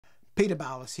Peter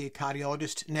Barlis here,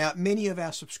 cardiologist. Now, many of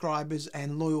our subscribers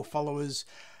and loyal followers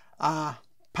are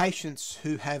patients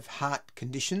who have heart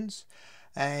conditions,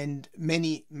 and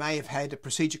many may have had a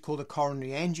procedure called a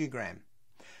coronary angiogram.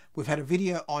 We've had a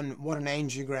video on what an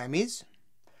angiogram is,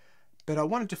 but I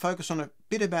wanted to focus on a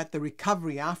bit about the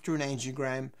recovery after an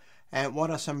angiogram and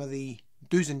what are some of the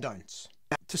do's and don'ts.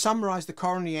 Now, to summarize, the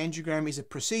coronary angiogram is a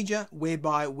procedure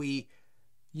whereby we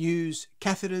use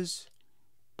catheters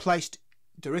placed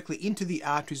directly into the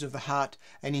arteries of the heart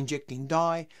and injecting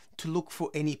dye to look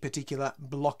for any particular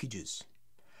blockages.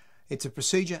 It's a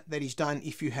procedure that is done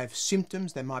if you have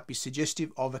symptoms that might be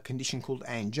suggestive of a condition called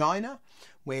angina,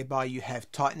 whereby you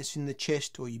have tightness in the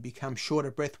chest, or you become short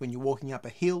of breath when you're walking up a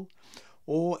hill,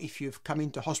 or if you've come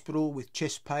into hospital with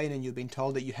chest pain and you've been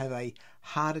told that you have a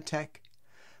heart attack.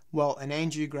 Well, an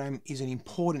angiogram is an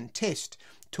important test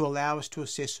to allow us to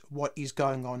assess what is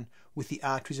going on with the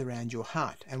arteries around your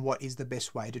heart and what is the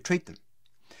best way to treat them.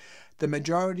 The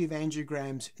majority of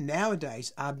angiograms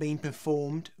nowadays are being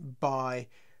performed by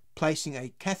placing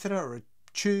a catheter or a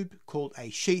tube called a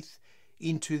sheath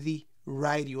into the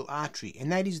radial artery,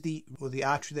 and that is the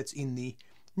artery that's in the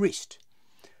wrist.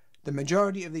 The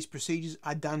majority of these procedures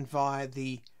are done via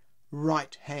the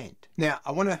right hand. Now,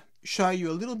 I want to show you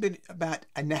a little bit about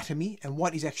anatomy and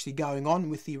what is actually going on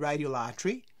with the radial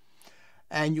artery,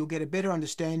 and you'll get a better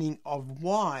understanding of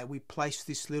why we place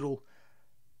this little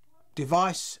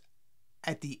device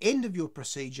at the end of your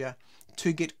procedure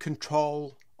to get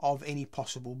control of any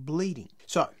possible bleeding.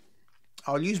 So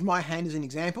I'll use my hand as an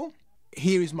example.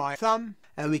 Here is my thumb,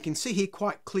 and we can see here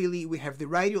quite clearly we have the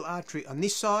radial artery on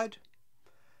this side,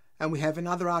 and we have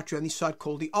another artery on this side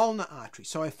called the ulnar artery.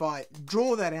 So if I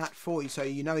draw that out for you so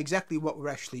you know exactly what we're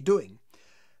actually doing,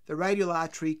 the radial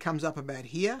artery comes up about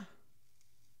here,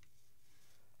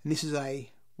 and this is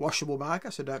a washable marker,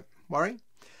 so don't worry.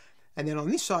 And then on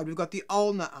this side we've got the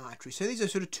ulnar artery. So these are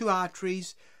sort of two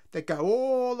arteries that go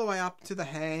all the way up to the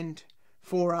hand,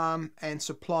 forearm, and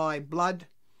supply blood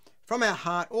from our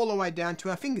heart all the way down to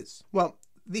our fingers. Well,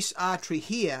 this artery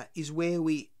here is where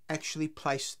we actually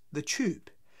place the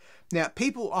tube. Now,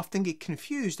 people often get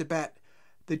confused about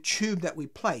the tube that we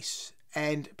place,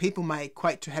 and people may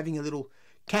equate to having a little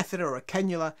catheter or a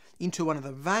cannula into one of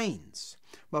the veins.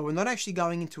 Well, we're not actually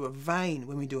going into a vein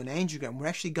when we do an angiogram. We're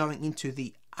actually going into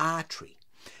the artery,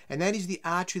 and that is the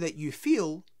artery that you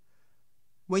feel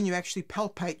when you actually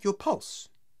palpate your pulse.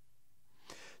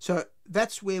 So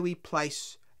that's where we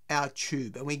place our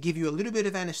tube, and we give you a little bit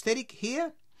of anesthetic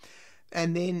here,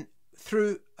 and then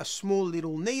through a small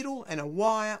little needle and a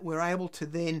wire we're able to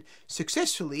then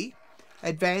successfully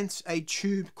advance a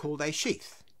tube called a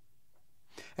sheath.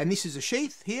 And this is a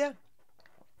sheath here,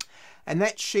 and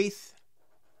that sheath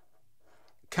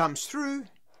comes through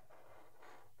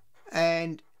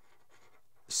and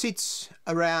sits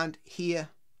around here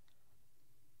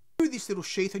through this little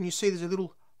sheath, and you see there's a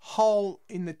little hole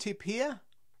in the tip here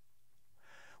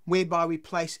whereby we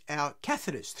place our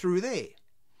catheters through there.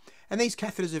 And these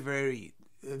catheters are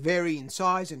vary in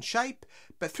size and shape,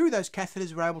 but through those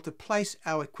catheters we're able to place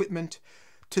our equipment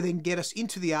to then get us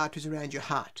into the arteries around your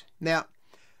heart. Now,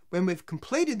 when we've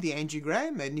completed the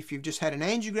angiogram, and if you've just had an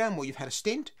angiogram or you've had a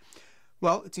stent,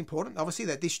 well, it's important obviously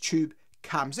that this tube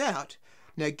comes out.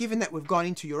 Now, given that we've gone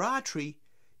into your artery,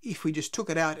 if we just took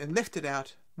it out and left it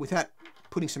out without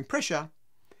putting some pressure,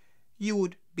 you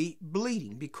would be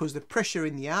bleeding because the pressure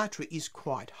in the artery is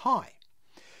quite high.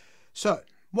 So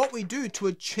what we do to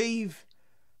achieve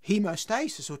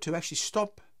hemostasis, or to actually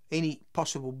stop any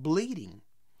possible bleeding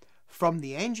from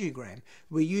the angiogram,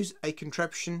 we use a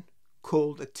contraption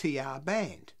called a TR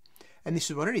band. And this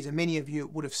is what it is, and many of you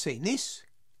would have seen this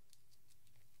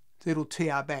little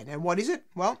TR band. And what is it?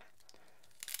 Well,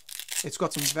 it's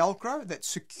got some Velcro that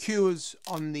secures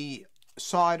on the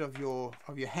side of your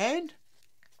hand,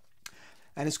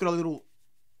 and it's got a little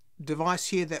device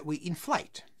here that we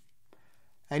inflate.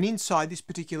 And inside this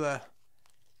particular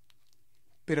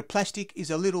bit of plastic is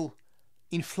a little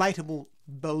inflatable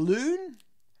balloon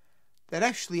that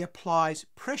actually applies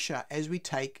pressure as we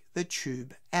take the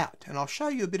tube out. And I'll show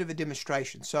you a bit of a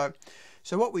demonstration. So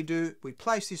what we do, we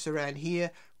place this around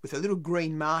here with a little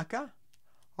green marker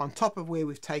on top of where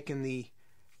we've taken the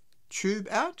tube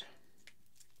out.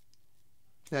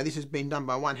 Now, this has been done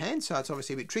by one hand, so it's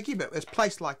obviously a bit tricky, but it's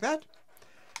placed like that.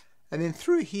 And then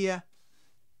through here,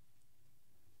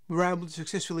 we're able to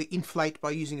successfully inflate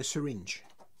by using a syringe.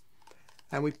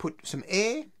 And we put some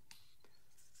air,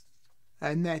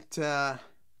 and that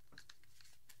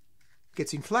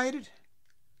gets inflated.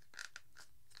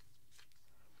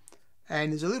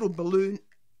 And there's a little balloon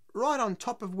right on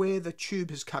top of where the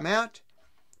tube has come out.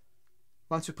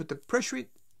 Once we put the pressure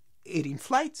it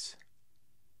inflates,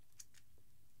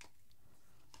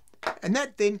 and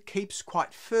that then keeps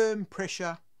quite firm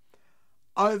pressure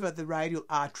over the radial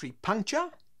artery puncture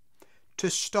to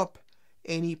stop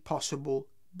any possible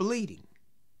bleeding.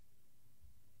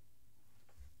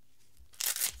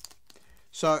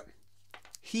 So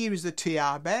here is the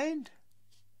TR band,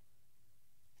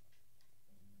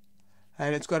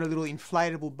 and it's got a little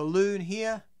inflatable balloon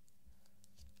here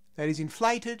that is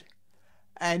inflated,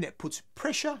 and it puts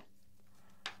pressure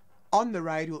on the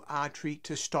radial artery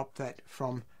to stop that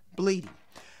from bleeding.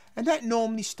 And that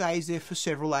normally stays there for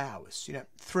several hours,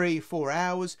 3 or 4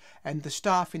 hours, and the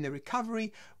staff in the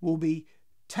recovery will be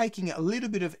taking a little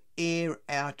bit of air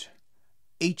out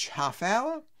each half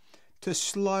hour to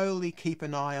slowly keep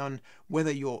an eye on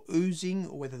whether you're oozing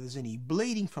or whether there's any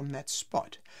bleeding from that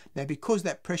spot. Now, because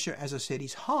that pressure, as I said,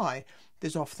 is high,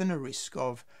 there's often a risk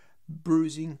of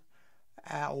bruising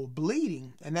or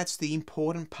bleeding, and that's the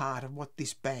important part of what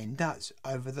this band does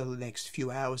over the next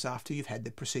few hours after you've had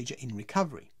the procedure in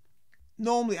recovery.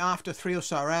 Normally after 3 or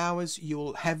so hours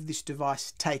you'll have this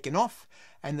device taken off,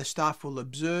 and the staff will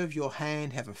observe your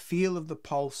hand, have a feel of the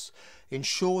pulse,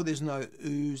 ensure there's no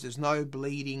ooze, there's no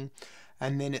bleeding,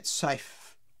 and then it's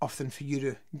safe often for you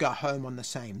to go home on the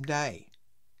same day.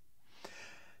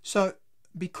 So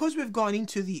because we've gone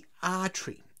into the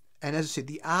artery, and as I said,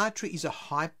 the artery is a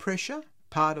high pressure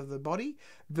part of the body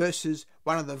versus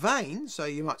one of the veins, so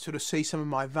you might sort of see some of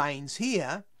my veins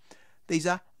here. These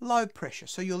are low pressure,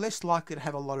 so you're less likely to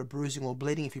have a lot of bruising or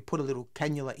bleeding if you put a little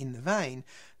cannula in the vein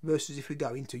versus if we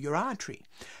go into your artery.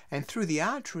 And through the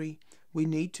artery, we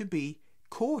need to be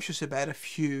cautious about a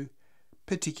few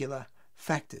particular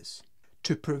factors.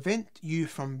 To prevent you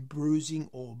from bruising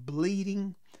or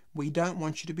bleeding, we don't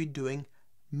want you to be doing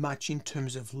much in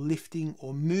terms of lifting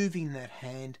or moving that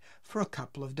hand for a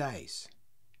couple of days.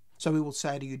 So we will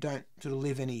say to you, don't sort of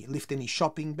lift any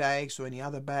shopping bags or any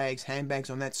other bags, handbags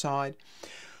on that side.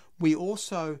 We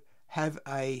also have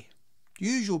a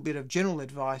usual bit of general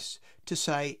advice to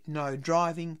say no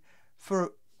driving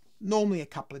for normally a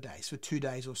couple of days, for 2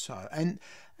 days or so. And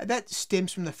that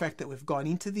stems from the fact that we've gone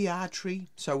into the artery.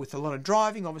 So with a lot of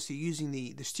driving, obviously using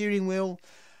the steering wheel,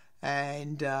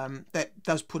 and that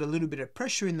does put a little bit of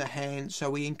pressure in the hand,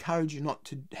 so we encourage you not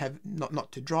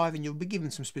to drive, and you'll be given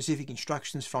some specific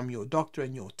instructions from your doctor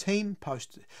and your team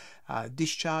post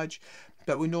discharge.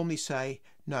 But we normally say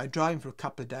no driving for a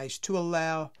couple of days to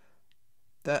allow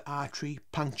the artery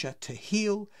puncture to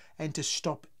heal and to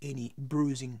stop any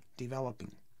bruising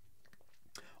developing.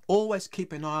 Always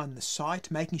keep an eye on the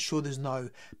site, making sure there's no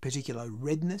particular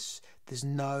redness, there's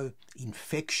no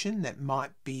infection that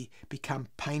might become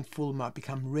painful, might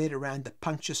become red around the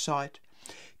puncture site.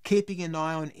 Keeping an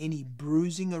eye on any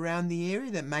bruising around the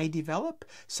area that may develop.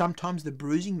 Sometimes the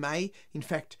bruising may, in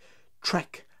fact,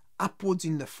 track upwards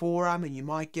in the forearm, and you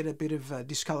might get a bit of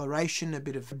discoloration, a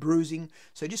bit of bruising.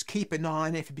 So just keep an eye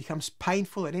on it. If it becomes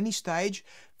painful at any stage,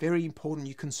 very important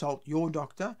you consult your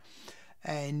doctor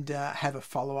and have a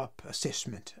follow-up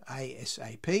assessment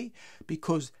ASAP,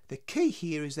 because the key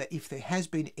here is that if there has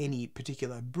been any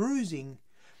particular bruising,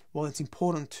 well, it's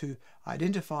important to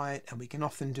identify it, and we can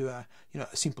often do a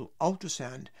simple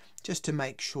ultrasound just to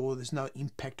make sure there's no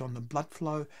impact on the blood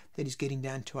flow that is getting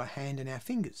down to our hand and our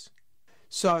fingers.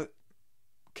 So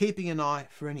keeping an eye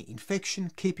for any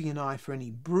infection, keeping an eye for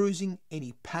any bruising,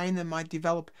 any pain that might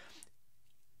develop.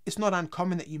 It's not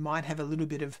uncommon that you might have a little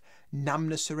bit of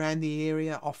numbness around the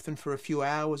area, often for a few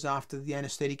hours after the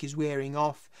anaesthetic is wearing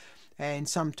off. And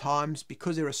sometimes,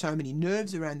 because there are so many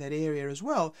nerves around that area as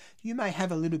well, you may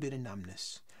have a little bit of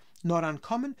numbness. Not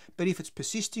uncommon, but if it's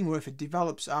persisting or if it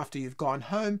develops after you've gone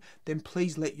home, then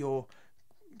please let your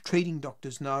treating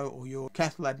doctors know, or your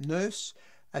cath lab nurse,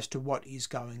 as to what is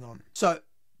going on. So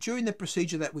during the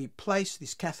procedure that we place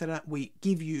this catheter, we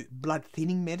give you blood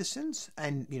thinning medicines,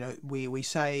 and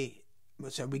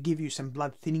we give you some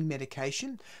blood thinning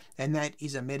medication, and that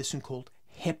is a medicine called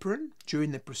heparin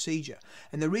during the procedure.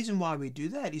 And the reason why we do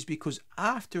that is because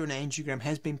after an angiogram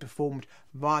has been performed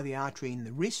via the artery in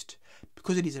the wrist,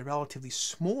 because it is a relatively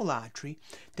small artery,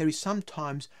 there is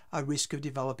sometimes a risk of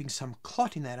developing some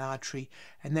clot in that artery,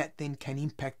 and that then can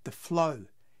impact the flow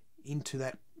into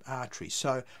that artery.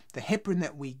 So the heparin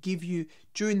that we give you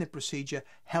during the procedure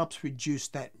helps reduce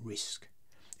that risk.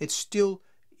 It still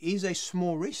is a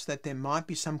small risk that there might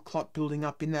be some clot building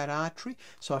up in that artery.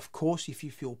 So of course, if you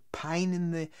feel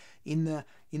pain in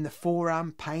the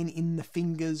forearm, pain in the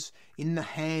fingers, in the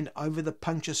hand, over the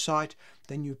puncture site,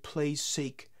 then you please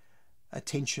seek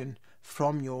attention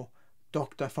from your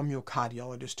doctor, from your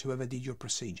cardiologist, whoever did your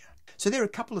procedure. So there are a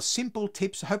couple of simple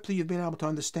tips. Hopefully you've been able to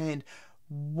understand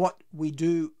what we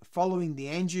do following the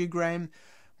angiogram.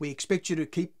 We expect you to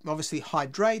keep obviously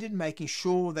hydrated, making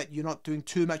sure that you're not doing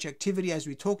too much activity as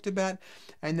we talked about.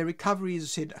 And the recovery, as I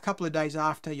said, a couple of days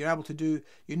after, you're able to do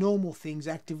your normal things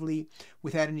actively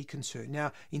without any concern.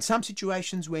 Now, in some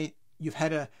situations where you've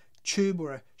had a tube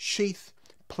or a sheath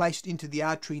placed into the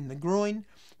artery in the groin,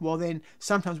 well then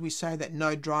sometimes we say that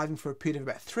no driving for a period of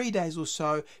about 3 days or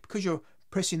so, because you're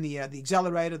pressing the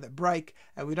accelerator, the brake,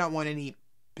 and we don't want any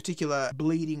particular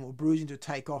bleeding or bruising to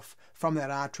take off from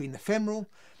that artery in the femoral.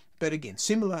 But again,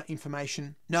 similar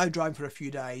information, no driving for a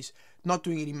few days, not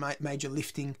doing any major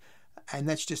lifting, and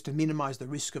that's just to minimize the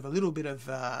risk of a little bit of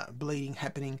bleeding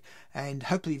happening. And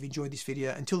hopefully you've enjoyed this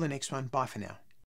video. Until the next one, bye for now.